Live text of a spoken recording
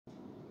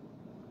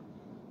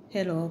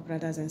Hello,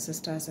 brothers and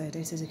sisters.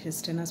 This is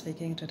Christina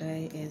speaking.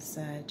 Today is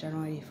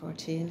January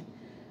 14,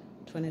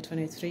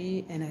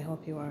 2023, and I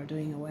hope you are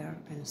doing well.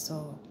 And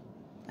so,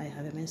 I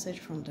have a message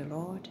from the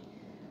Lord,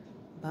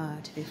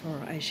 but before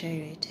I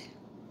share it,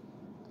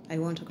 I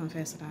want to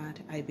confess that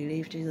I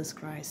believe Jesus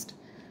Christ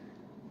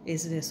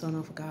is the Son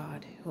of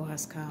God who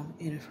has come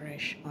in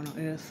flesh on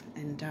earth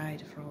and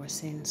died for our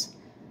sins,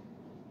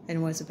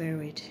 and was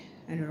buried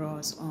and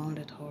rose on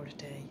the third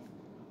day.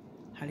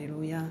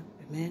 Hallelujah.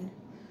 Amen.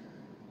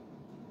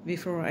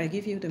 Before I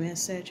give you the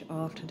message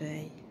of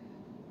today,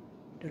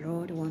 the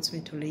Lord wants me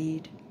to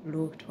read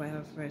Luke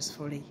 12, verse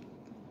 40.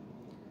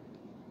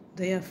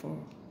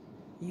 Therefore,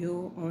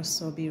 you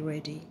also be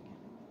ready,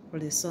 for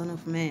the Son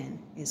of Man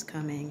is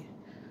coming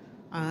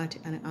at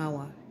an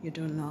hour you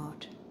do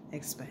not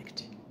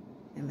expect.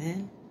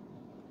 Amen.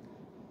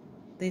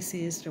 This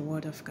is the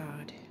word of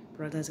God,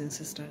 brothers and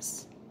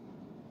sisters.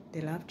 The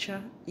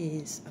rapture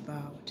is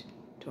about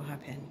to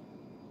happen.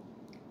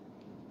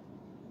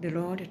 The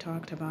Lord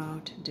talked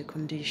about the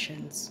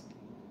conditions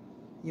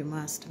you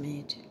must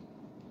meet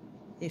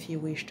if you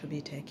wish to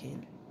be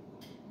taken.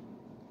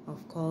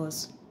 Of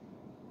course,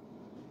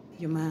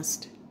 you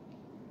must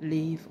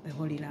live a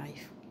holy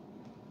life.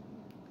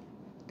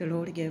 The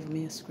Lord gave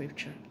me a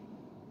scripture,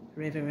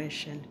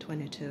 Revelation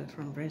 22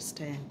 from verse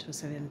 10 to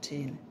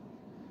 17,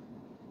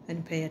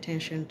 and pay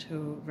attention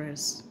to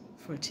verse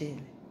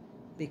 14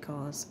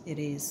 because it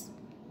is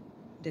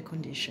the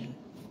condition.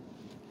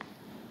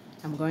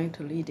 I'm going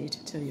to read it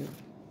to you.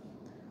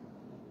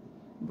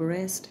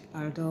 Blessed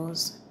are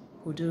those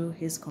who do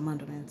his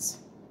commandments,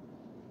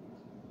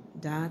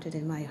 that they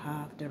might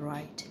have the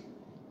right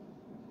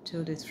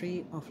to the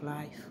tree of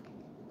life,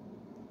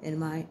 and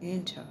might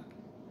enter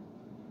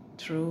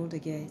through the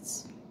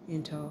gates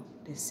into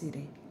the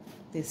city.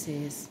 This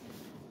is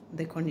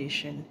the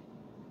condition.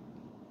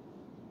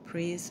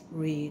 Please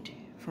read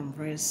from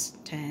verse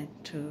 10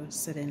 to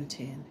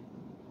 17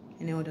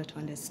 in order to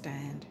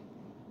understand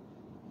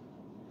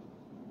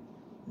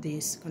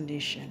this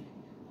condition,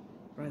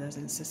 brothers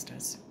and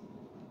sisters.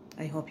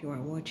 I hope you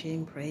are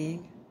watching,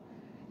 praying,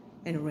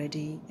 and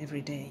ready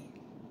every day.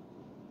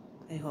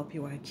 I hope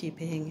you are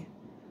keeping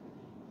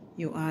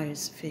your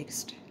eyes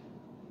fixed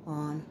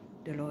on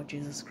the Lord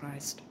Jesus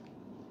Christ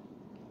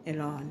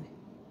alone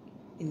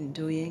in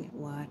doing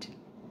what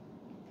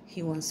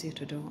he wants you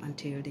to do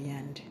until the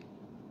end.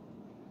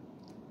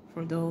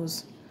 For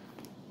those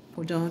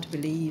who don't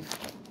believe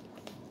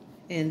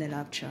in the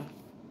rapture,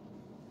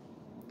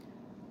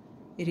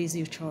 it is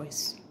your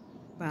choice,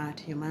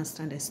 but you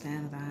must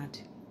understand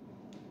that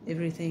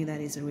everything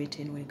that is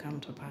written will come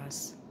to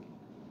pass.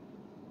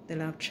 The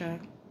rapture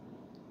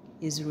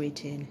is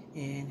written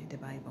in the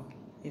Bible.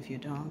 If you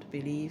don't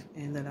believe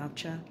in the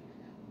rapture,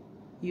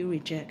 you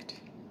reject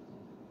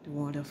the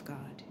Word of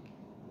God,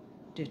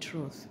 the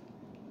truth.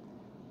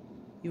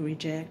 You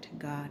reject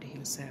God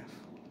himself.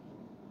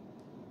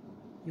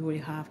 You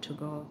will have to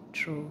go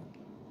through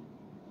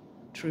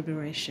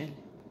tribulation,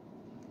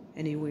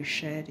 and you will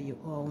shed your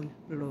own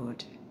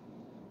blood.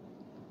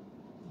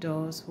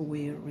 Those who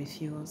will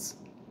refuse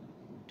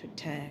to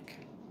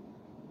take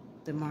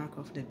the mark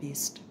of the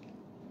beast,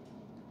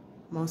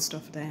 most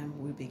of them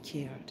will be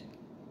killed.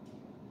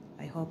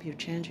 I hope you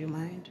change your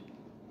mind.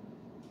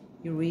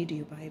 You read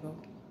your Bible.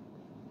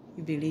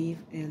 You believe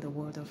in the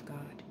Word of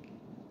God.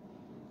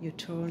 You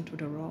turn to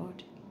the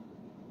Lord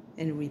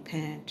and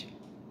repent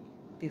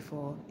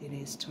before it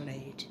is too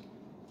late.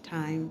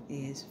 Time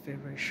is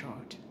very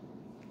short.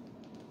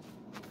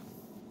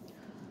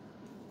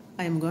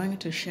 I am going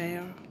to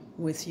share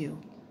with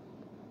you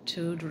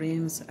 2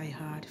 dreams I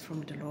had from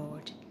the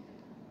Lord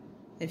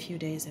a few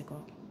days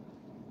ago.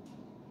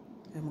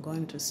 I'm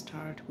going to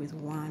start with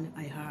one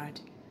I had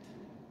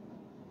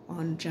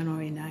on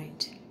January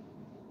 9th.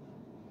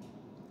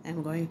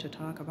 I'm going to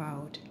talk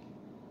about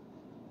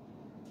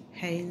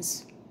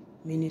Hanes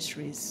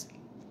Ministries.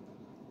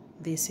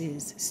 This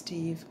is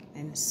Steve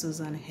and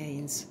Susan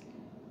Hanes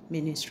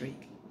Ministry.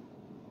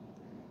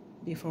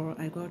 Before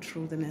I go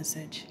through the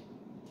message,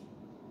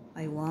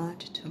 I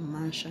want to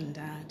mention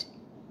that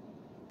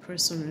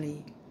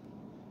personally,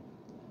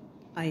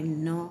 I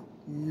know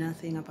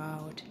nothing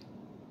about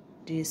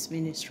this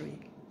ministry.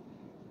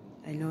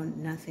 I know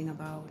nothing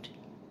about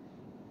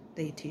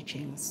their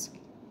teachings.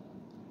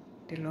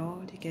 The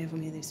Lord gave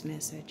me this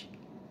message,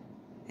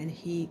 and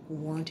he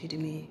wanted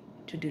me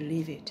to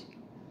deliver it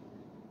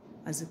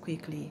as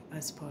quickly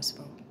as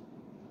possible.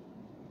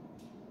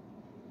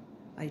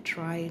 I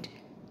tried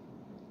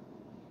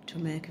to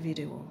make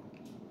video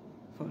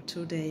for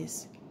 2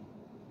 days,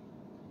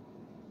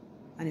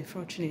 and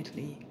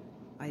unfortunately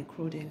I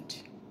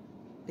couldn't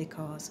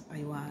because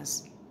I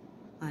was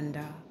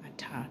under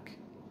attack.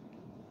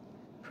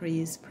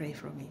 Please pray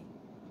for me.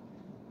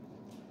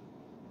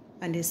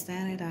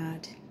 Understand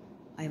that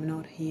I am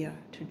not here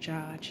to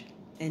judge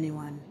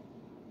anyone,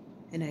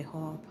 and I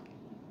hope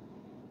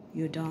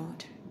you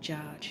don't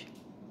judge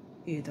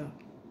either.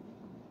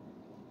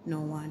 No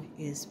one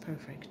is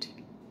perfect.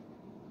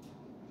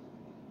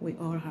 We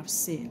all have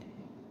sinned,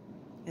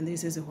 and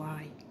this is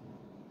why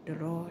the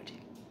Lord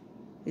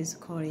is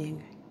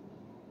calling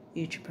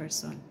each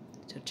person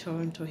to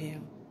turn to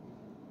Him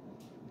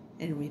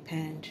and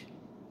repent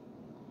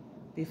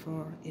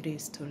before it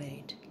is too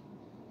late.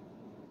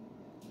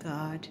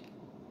 God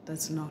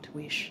does not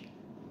wish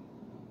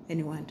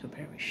anyone to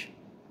perish.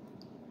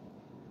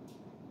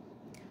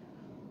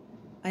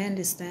 I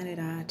understand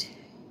that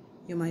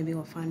you might be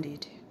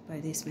offended by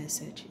this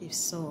message. If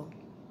so,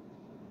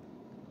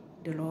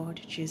 the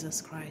Lord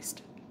Jesus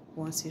Christ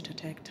wants you to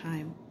take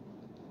time,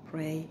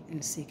 pray,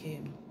 and seek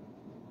Him.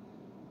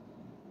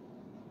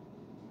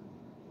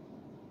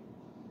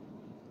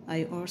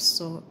 I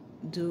also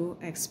do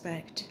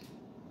expect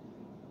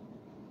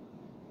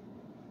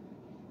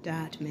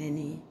that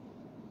many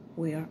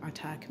will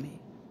attack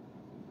me.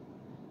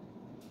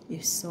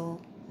 If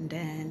so,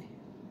 then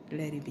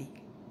let it be.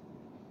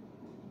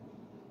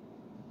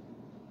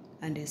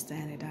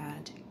 Understand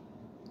that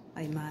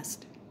I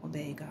must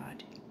obey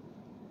God.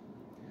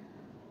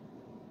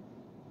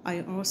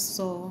 I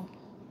also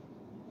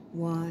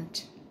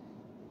want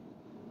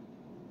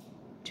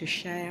to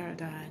share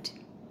that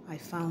I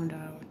found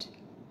out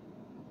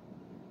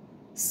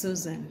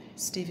Susan,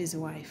 Stevie's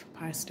wife,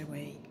 passed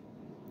away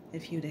a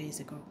few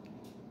days ago.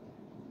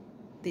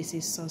 This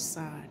is so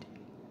sad.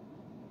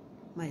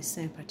 My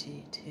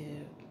sympathy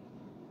to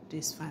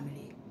this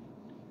family.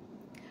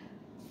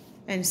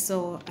 And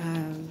so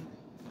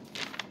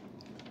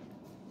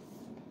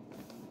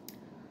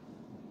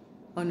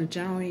on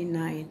January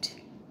 9th,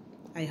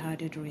 I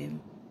had a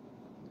dream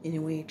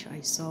in which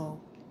I saw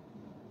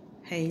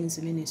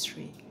Hanes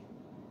Ministries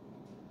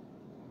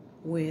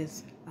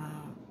with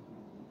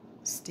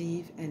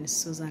Steve and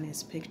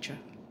Susan's picture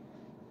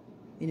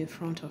in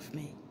front of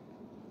me.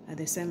 At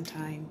the same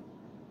time,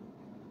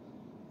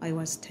 I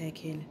was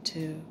taken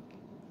to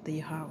the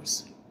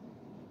house.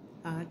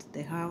 At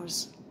the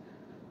house,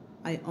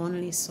 I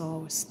only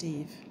saw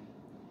Steve.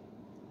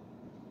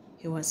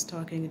 He was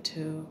talking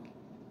to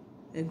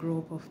a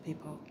group of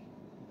people.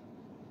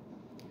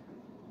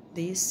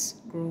 This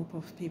group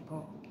of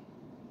people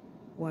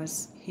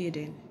was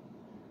hidden.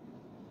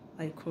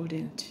 I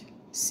couldn't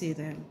see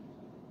them.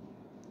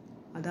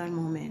 At that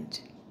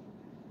moment,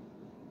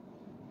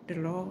 the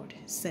Lord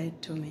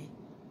said to me,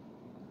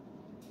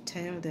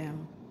 "Tell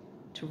them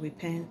to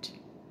repent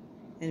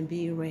and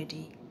be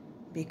ready,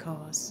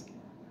 because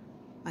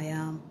I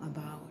am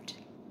about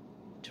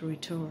to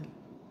return."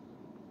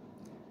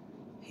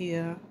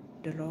 Here,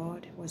 the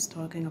Lord was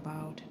talking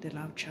about the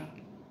rapture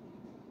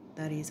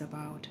that is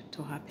about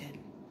to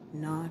happen,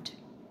 not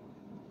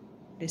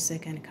the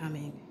second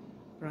coming,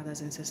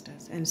 brothers and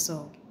sisters. And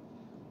so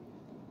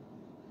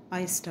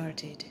I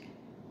started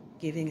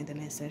giving the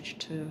message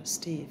to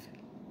Steve.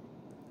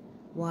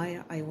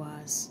 While I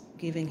was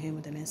giving him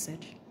the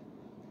message,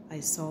 I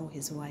saw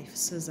his wife,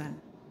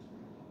 Susan,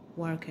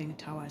 walking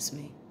towards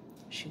me.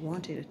 She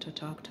wanted to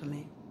talk to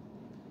me.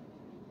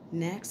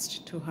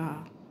 Next to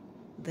her,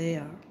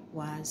 there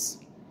was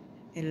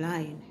a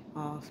line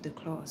of the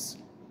clothes.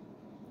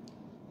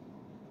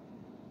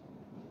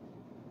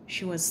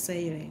 She was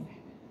selling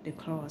the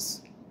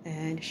clothes,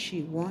 and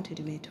she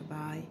wanted me to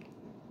buy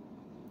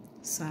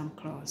some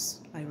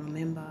clothes. I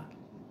remember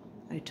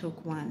I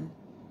took one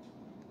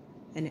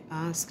and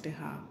asked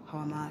her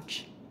how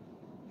much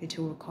it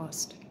will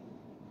cost.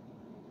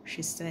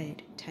 She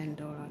said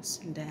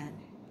 $10, and then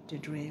the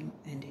dream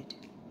ended.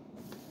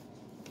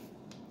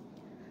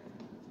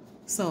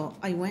 So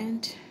I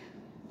went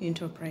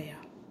into prayer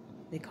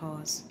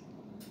because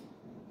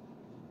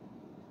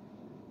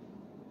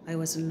I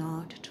was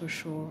not too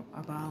sure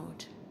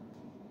about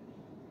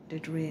the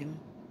dream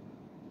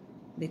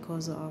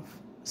because of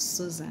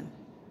Susan,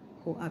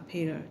 who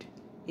appeared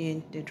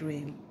in the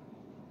dream.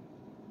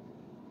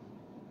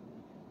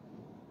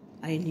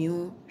 I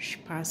knew she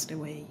passed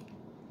away.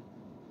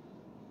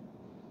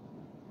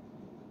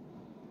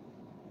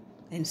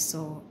 And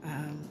so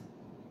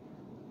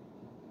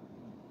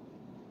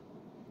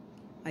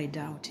I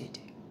doubted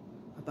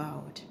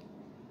about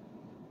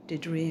the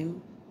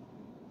dream.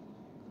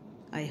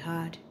 I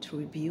had to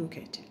rebuke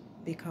it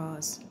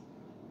because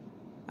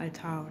I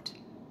thought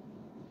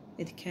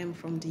it came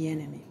from the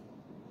enemy.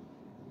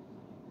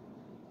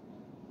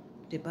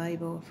 The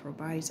Bible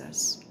forbids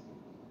us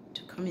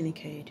to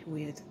communicate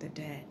with the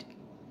dead.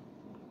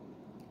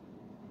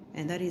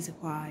 And that is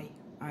why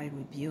I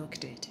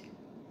rebuked it.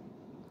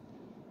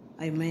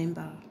 I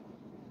remember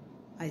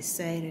I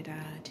said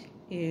that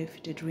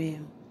if the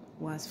dream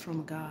was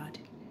from God,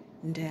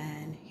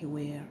 then He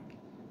will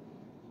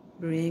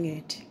bring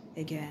it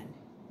again.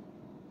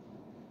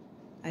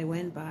 I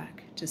went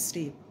back to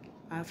sleep.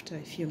 After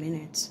a few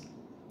minutes,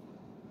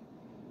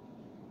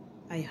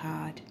 I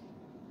had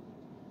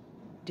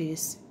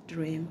this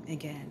dream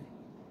again.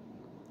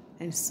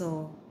 And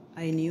so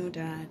I knew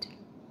that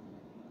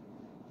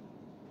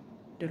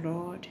the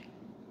Lord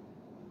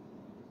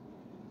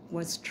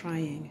was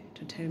trying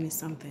to tell me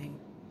something.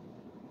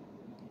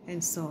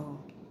 And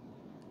so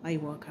I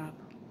woke up.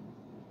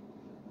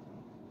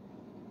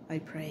 I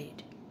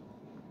prayed,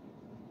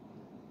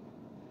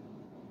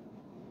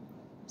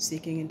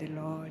 seeking the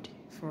Lord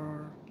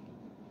for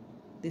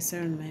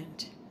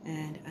discernment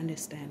and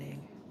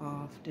understanding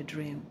of the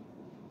dream.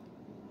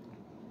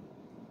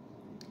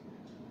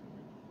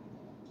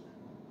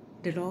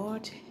 The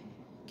Lord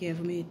gave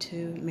me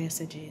 2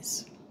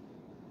 messages.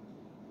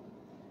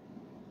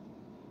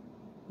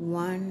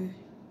 One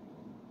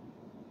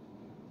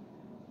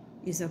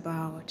is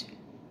about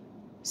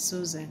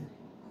Susan,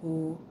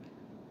 who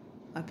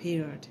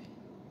appeared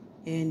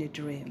in a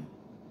dream.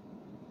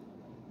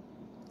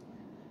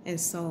 And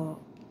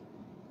so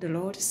the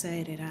Lord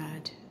said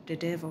that the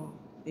devil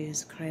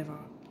is clever.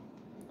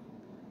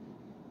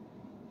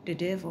 The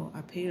devil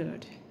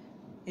appeared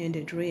in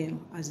the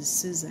dream as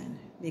Susan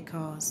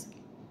because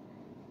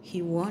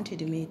he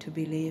wanted me to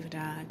believe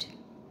that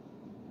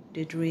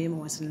the dream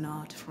was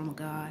not from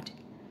God,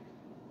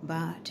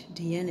 but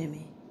the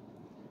enemy,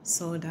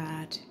 so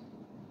that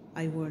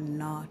I will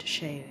not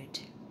share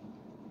it.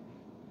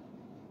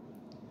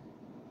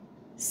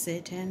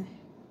 Satan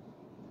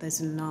does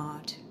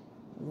not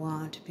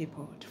want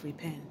people to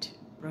repent,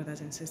 brothers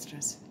and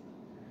sisters.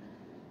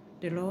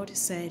 The Lord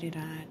said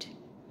that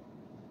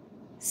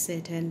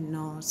Satan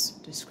knows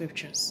the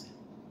scriptures,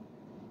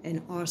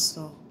 and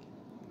also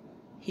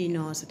he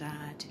knows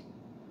that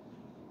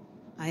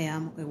I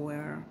am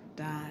aware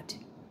that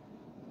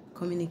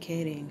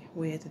communicating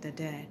with the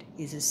dead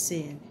is a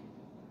sin.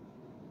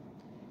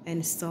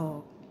 And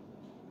so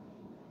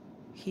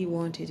he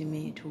wanted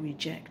me to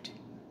reject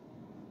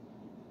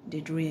the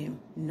dream,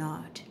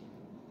 not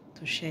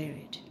to share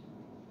it.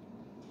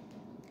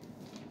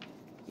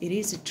 It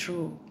is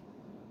true.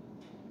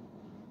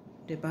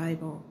 The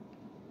Bible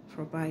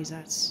forbids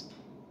us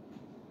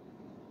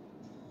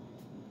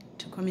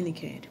to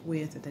communicate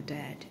with the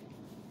dead.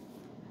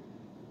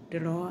 The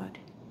Lord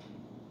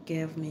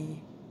gave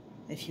me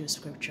a few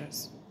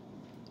scriptures,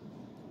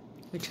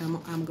 which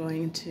I'm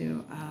going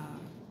to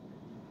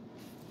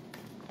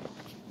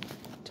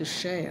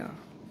share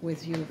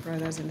with you,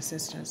 brothers and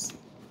sisters.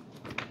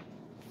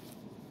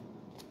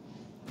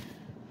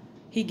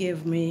 He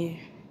gave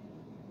me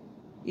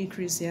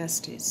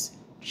Ecclesiastes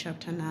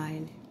chapter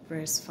 9,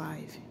 verse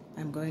 5.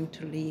 I'm going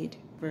to read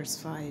verse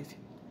 5.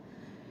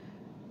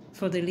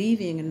 For the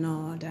living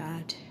know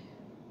that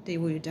they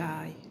will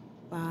die,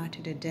 but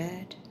the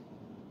dead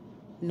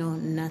know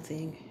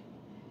nothing,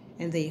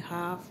 and they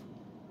have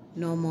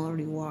no more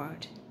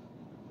reward,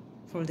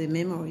 for the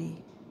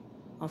memory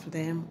of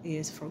them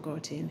is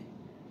forgotten.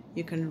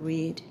 You can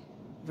read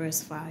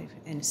verse 5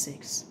 and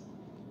 6.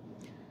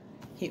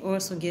 He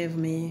also gave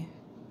me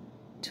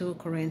 2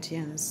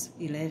 Corinthians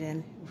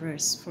 11,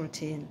 verse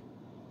 14.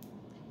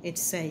 It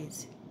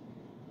says,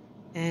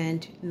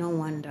 and no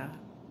wonder,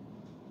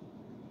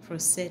 for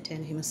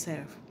Satan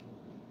himself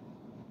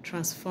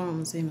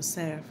transforms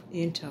himself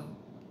into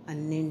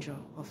an angel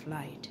of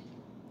light.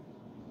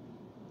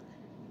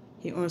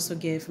 He also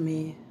gave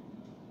me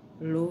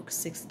Luke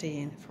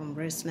 16 from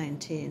verse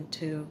 19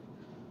 to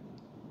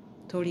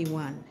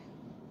 31.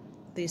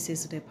 This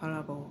is the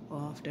parable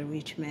of the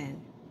rich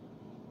man.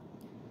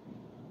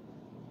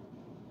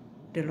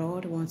 The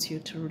Lord wants you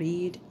to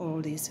read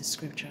all these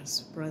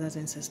scriptures, brothers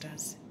and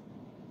sisters.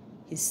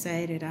 He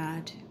said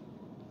that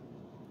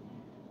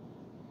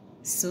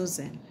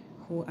Susan,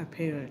 who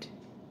appeared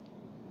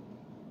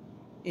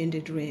in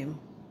the dream,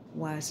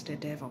 was the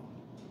devil.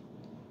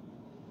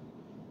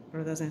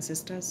 Brothers and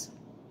sisters,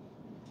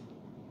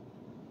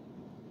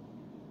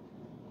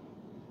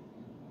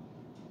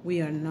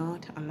 we are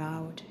not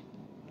allowed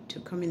to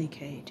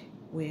communicate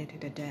with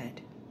the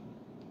dead.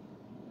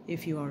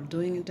 If you are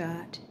doing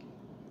that,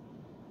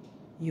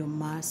 you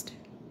must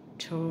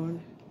turn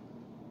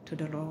to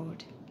the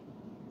Lord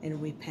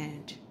and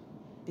repent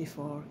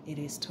before it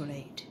is too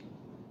late.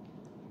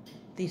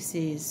 This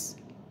is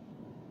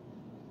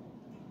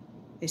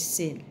a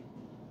sin.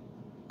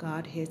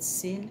 God hates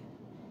sin.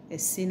 A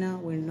sinner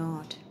will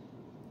not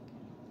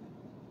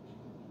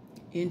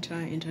enter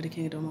into the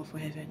kingdom of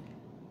heaven.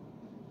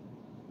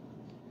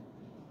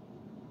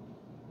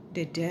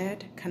 The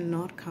dead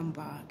cannot come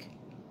back.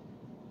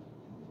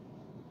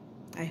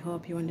 I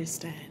hope you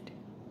understand.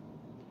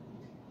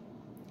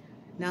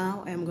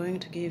 Now I'm going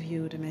to give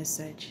you the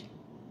message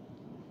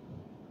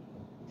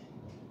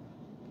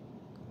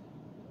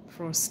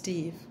for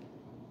Steve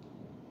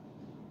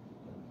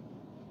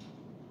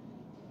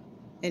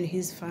and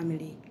his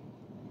family,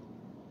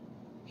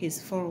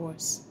 his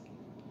followers,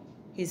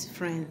 his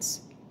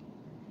friends,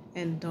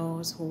 and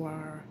those who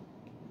are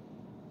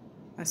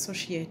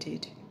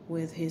associated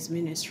with his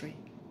ministry.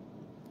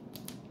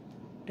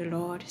 The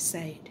Lord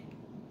said,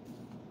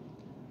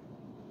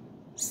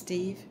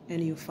 Steve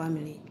and your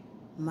family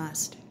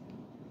must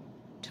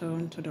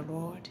turn to the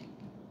Lord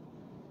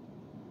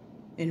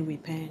and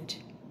repent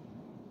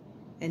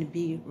and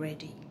be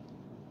ready,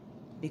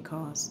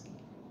 because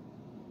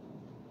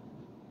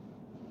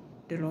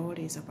the Lord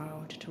is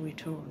about to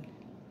return.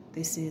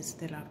 This is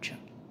the rapture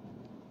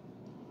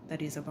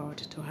that is about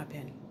to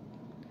happen.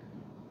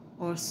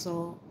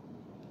 Also,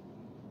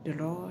 the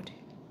Lord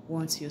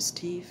wants you,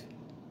 Steve,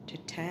 to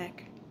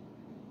take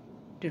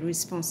the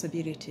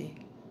responsibility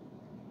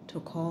to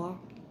call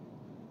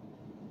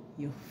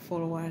your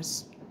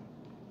followers,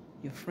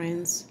 your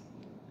friends,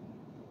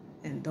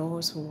 and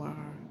those who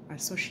are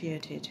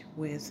associated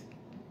with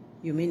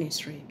your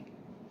ministry.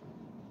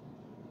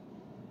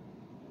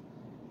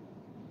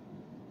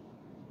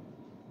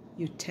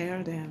 You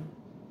tell them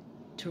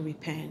to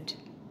repent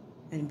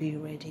and be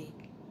ready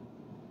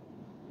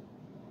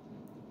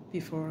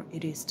before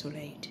it is too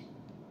late.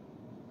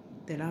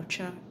 The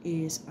rapture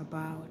is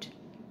about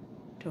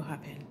to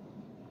happen.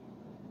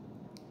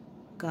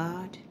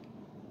 God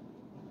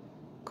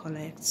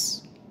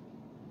collects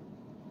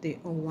the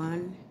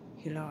one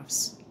He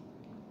loves.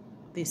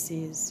 This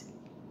is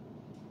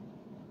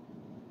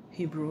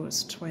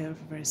Hebrews 12,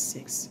 verse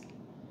 6.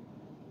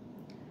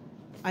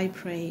 I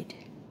prayed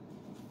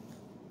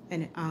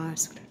and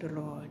asked the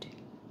Lord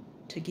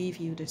to give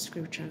you the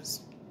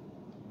scriptures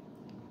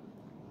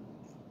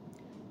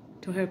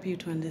to help you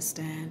to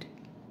understand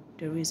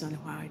the reason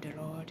why the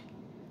Lord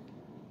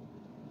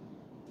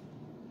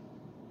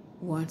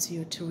wants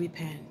you to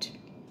repent.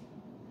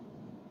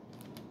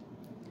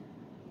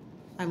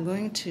 I'm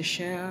going to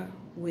share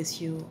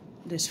with you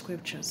the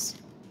scriptures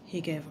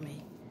He gave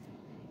me.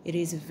 It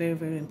is very,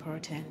 very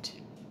important,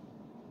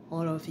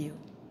 all of you,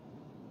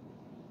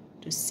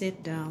 to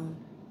sit down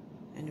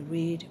and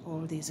read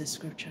all these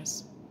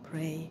scriptures,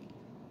 pray,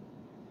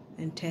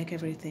 and take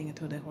everything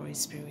to the Holy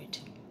Spirit.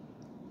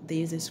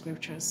 These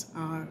scriptures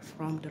are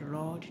from the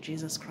Lord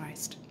Jesus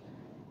Christ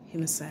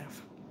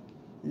Himself,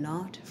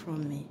 not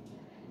from me.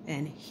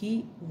 And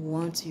He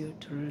wants you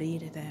to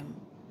read them.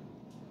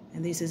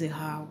 And this is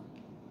how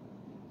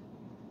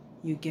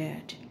you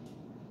get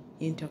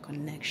into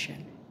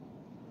connection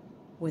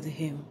with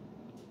Him.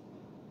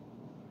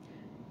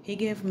 He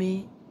gave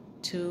me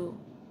 2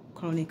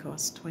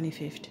 Chronicles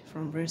 25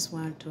 from verse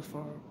 1 to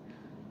 4.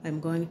 I'm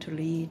going to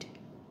read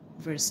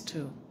verse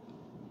 2.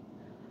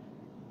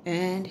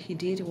 And he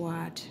did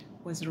what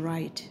was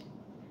right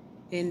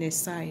in the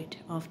sight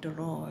of the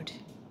Lord,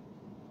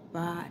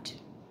 but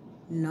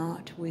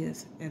not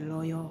with a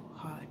loyal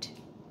heart.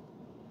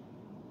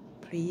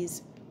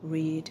 Please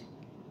read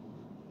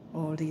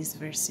all these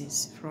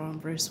verses from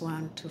verse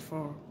 1 to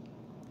 4.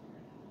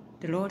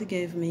 The Lord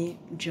gave me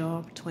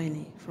Job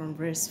 20 from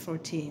verse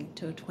 14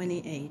 to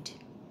 28.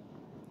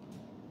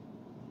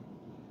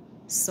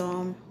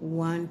 Psalm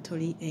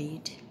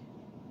 138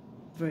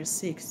 verse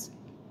 6.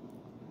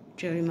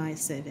 Jeremiah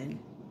 7.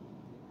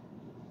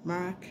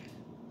 Mark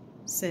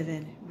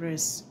 7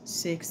 verse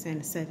 6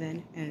 and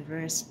 7 and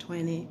verse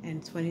 20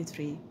 and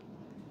 23.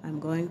 I'm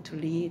going to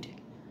read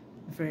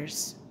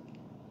verse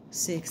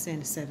 6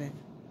 and 7.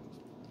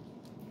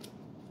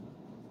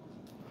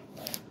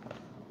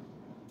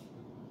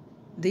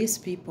 These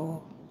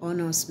people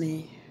honors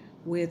me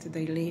with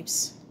their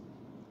lips,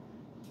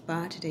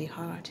 but their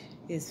heart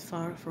is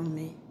far from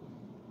me.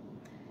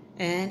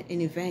 And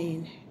in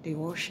vain they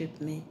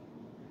worship me,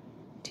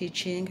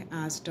 teaching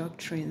as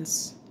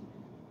doctrines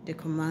the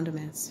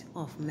commandments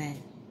of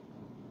men.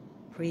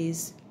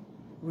 Please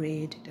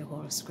read the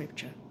whole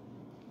scripture.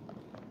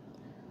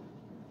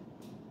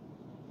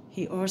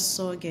 He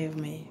also gave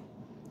me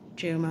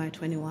Jeremiah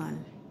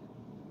 21,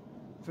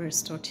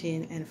 verse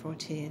 13 and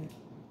 14.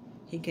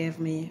 He gave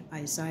me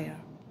Isaiah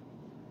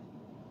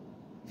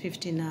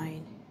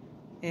 59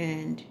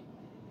 and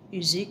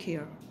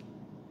Ezekiel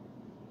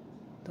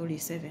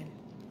 37.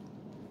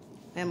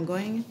 I'm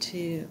going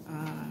to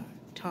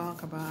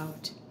talk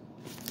about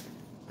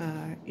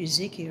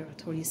Ezekiel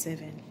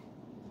 37.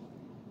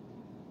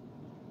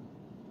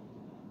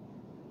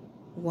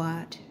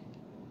 What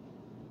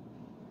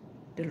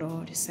the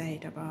Lord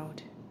said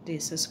about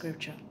this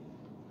scripture.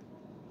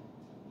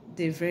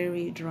 The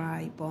very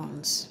dry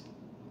bones.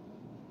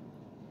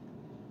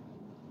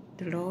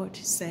 The Lord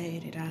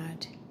said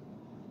that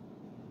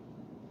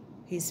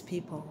His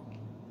people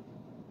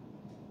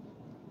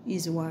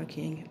is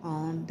working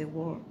on the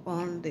world,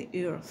 on the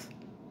earth,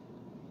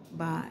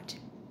 but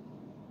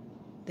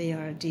they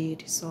are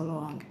dead so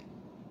long.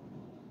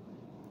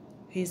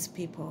 His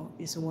people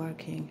is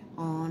working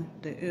on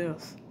the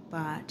earth,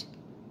 but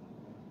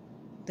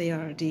they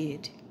are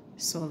dead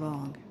so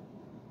long.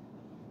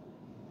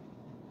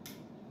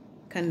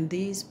 Can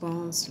these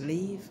bones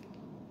live?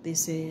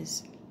 This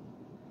is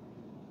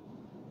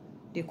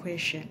the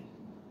question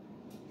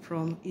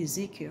from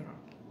Ezekiel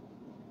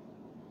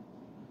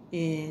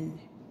in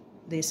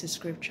this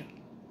scripture.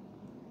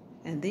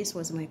 And this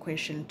was my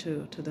question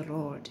to the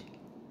Lord.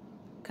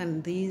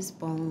 Can these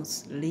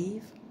bones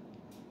live?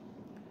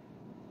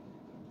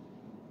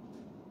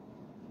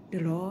 The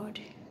Lord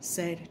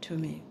said to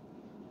me,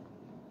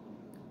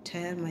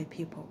 tell my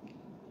people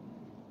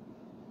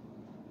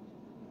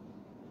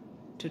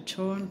to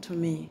turn to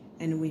me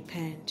and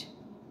repent,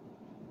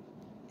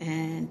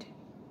 and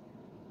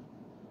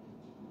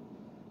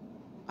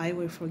I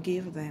will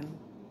forgive them,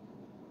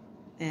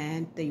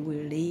 and they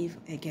will live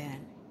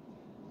again.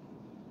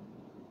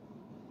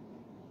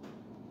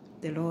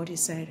 The Lord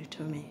said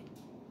to me,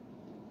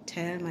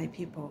 tell my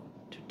people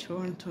to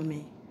turn to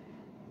me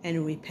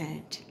and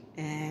repent,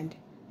 and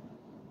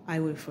I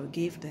will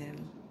forgive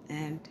them,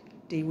 and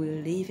they will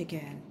live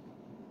again.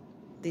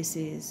 This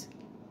is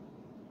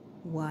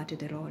what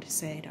the Lord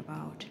said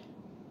about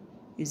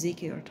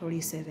Ezekiel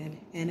 37,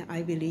 and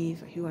I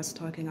believe he was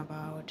talking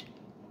about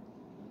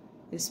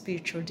a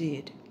spiritual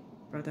deed,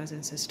 brothers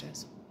and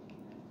sisters.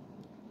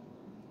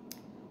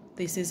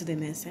 This is the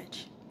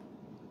message.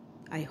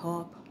 I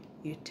hope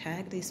you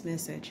take this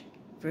message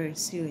very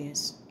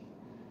serious.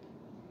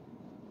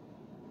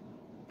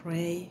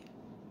 Pray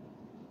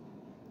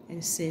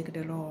and seek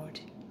the Lord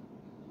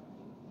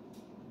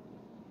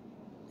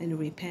and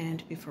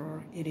repent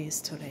before it is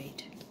too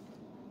late.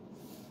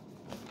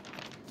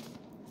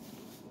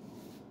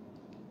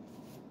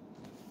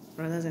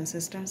 Brothers and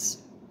sisters,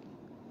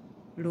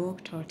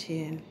 Luke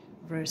 13,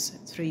 verse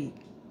 3,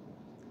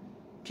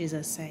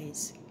 Jesus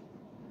says,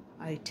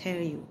 I tell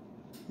you,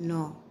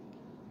 no,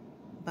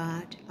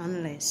 but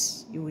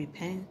unless you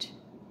repent,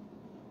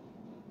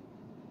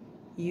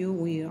 you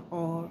will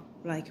all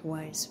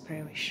likewise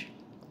perish.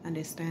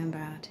 Understand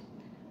that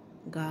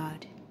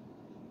God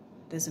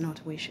does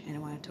not wish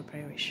anyone to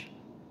perish.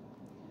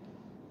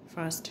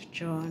 1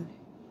 John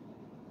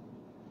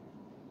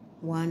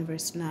 1,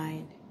 verse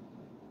 9,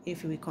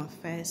 if we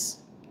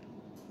confess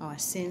our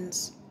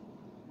sins,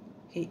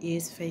 he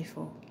is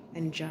faithful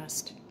and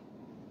just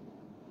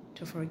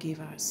to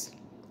forgive us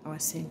our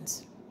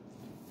sins.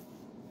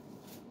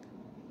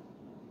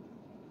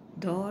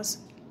 Those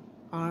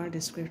are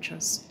the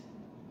scriptures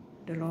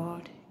the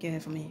Lord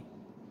gave me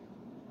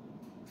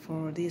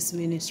for this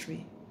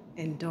ministry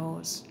and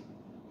those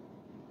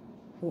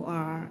who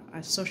are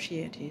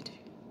associated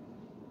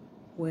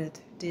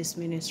with this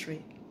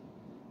ministry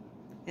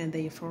and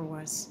their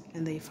followers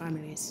and their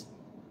families.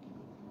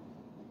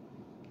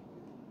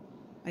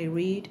 I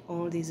read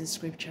all these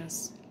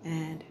scriptures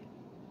and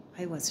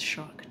I was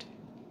shocked.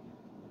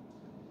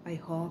 I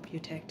hope you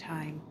take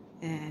time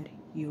and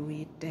you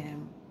read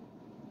them,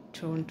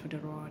 turn to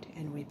the Lord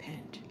and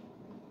repent.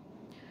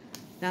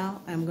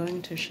 Now I'm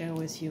going to share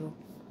with you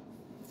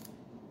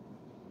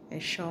a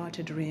short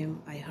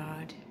dream I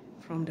had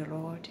from the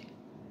Lord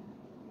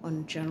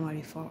on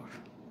January 4th.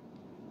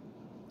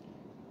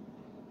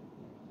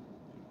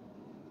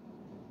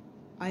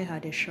 I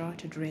had a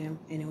short dream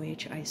in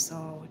which I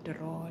saw the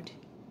Lord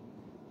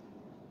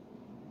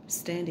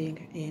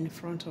standing in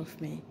front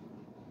of me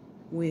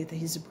with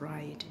his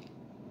bride.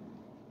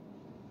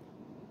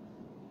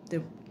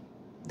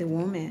 The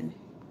woman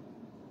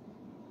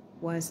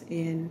was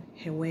in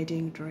her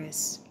wedding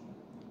dress.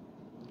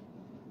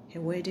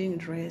 Her wedding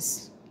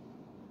dress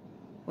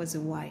was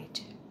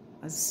white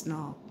as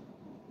snow.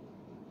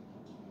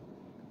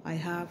 I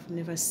have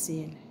never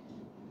seen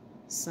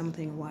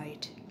something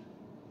white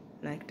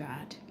like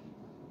that.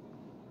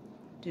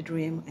 The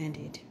dream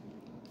ended.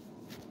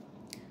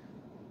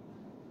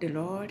 The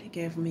Lord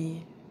gave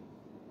me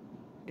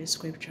the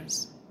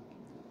scriptures.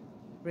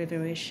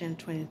 Revelation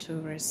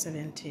 22, verse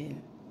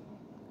 17.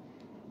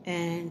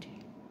 And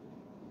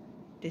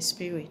the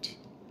Spirit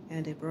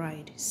and the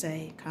bride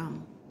say,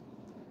 come.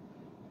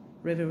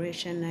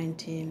 Revelation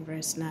 19,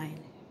 verse 9.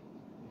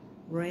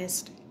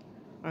 Rest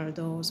are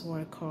those who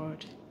are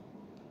called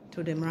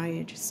to the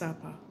marriage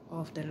supper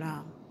of the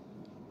Lamb.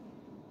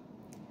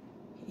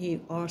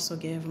 He also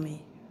gave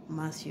me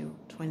Matthew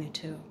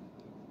 22.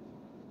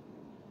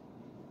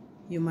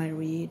 You might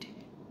read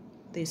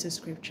this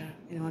scripture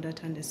in order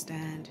to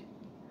understand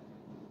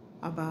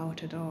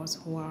about those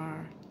who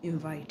are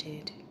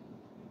invited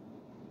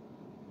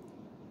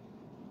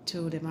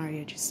to the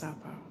marriage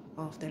supper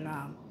of the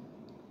Lamb.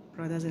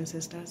 Brothers and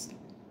sisters,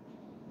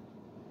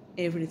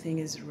 everything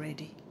is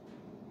ready.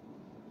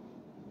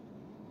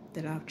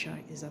 The rapture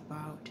is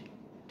about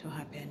to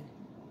happen.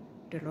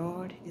 The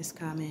Lord is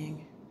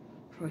coming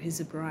for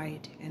his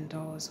bride and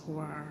those who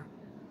are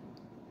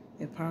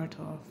a part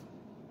of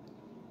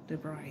the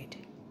bride,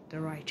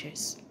 the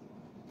righteous.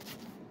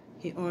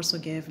 He also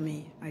gave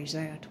me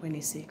Isaiah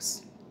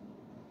 26.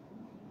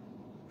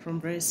 From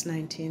verse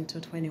 19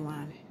 to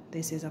 21,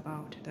 this is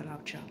about the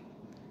rapture.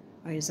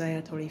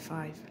 Isaiah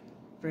 35,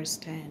 verse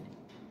 10.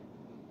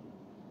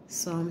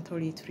 Psalm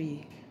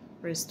 33,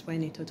 verse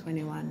 20 to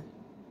 21.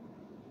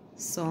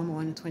 Psalm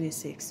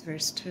 126,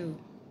 verse 2.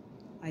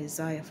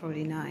 Isaiah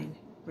 49,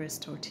 verse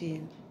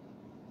 13.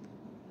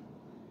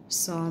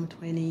 Psalm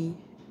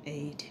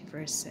 28,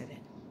 verse 7.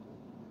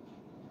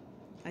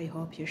 I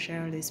hope you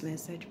share this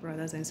message,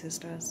 brothers and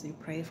sisters. You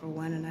pray for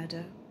one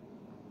another.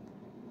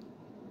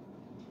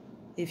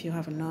 If you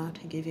have not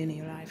given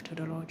your life to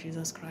the Lord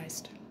Jesus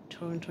Christ,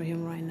 turn to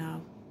him right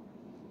now.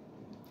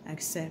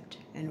 Accept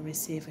and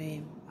receive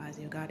him as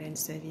your God and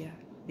Savior.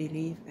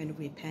 Believe and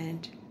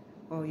repent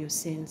all your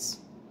sins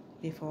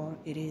before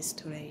it is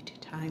too late.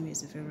 Time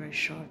is very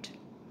short.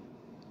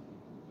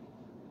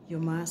 You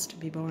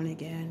must be born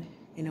again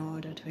in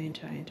order to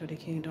enter into the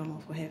kingdom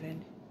of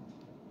heaven.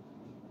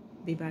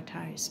 Be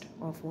baptized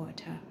of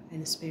water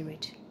and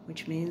spirit,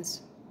 which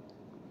means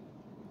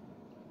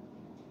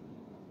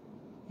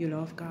you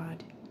love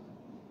God,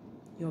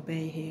 you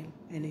obey him,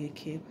 and you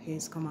keep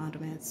his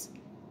commandments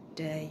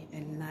day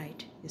and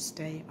night. You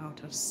stay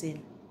out of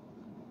sin.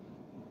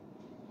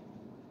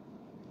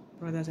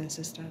 Brothers and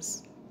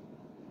sisters,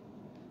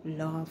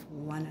 love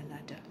one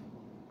another.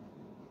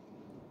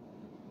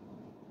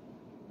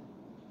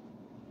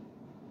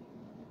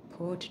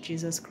 Put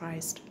Jesus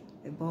Christ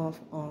above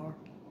all.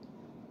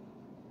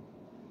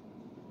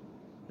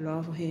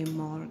 Love him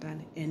more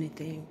than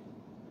anything.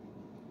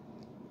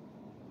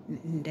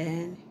 And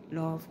then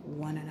love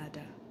one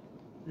another.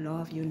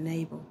 Love your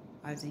neighbor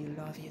as you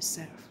love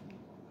yourself.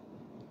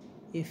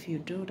 If you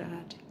do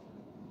that,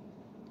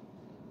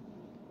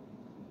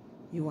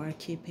 you are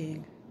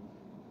keeping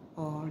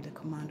all the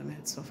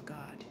commandments of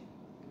God.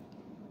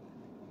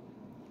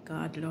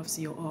 God loves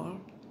you all.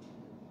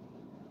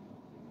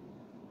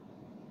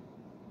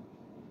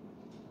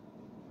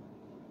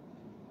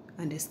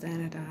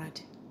 Understand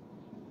that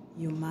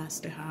you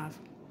must have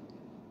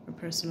a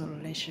personal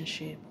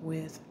relationship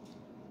with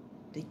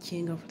the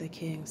King of the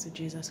Kings,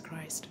 Jesus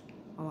Christ,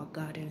 our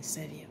God and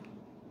Savior.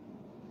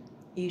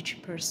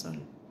 Each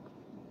person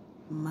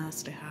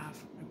must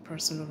have a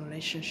personal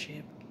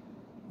relationship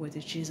with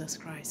Jesus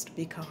Christ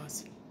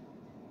because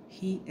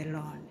He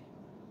alone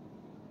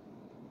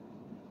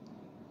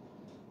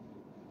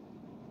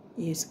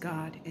is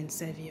God and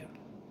Savior.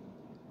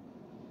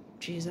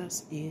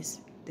 Jesus is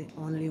the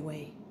only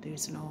way. There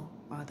is no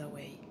other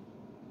way.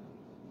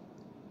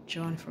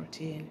 John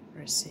 14,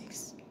 verse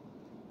 6.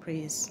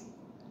 Please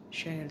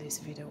share this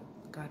video.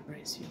 God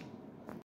bless you.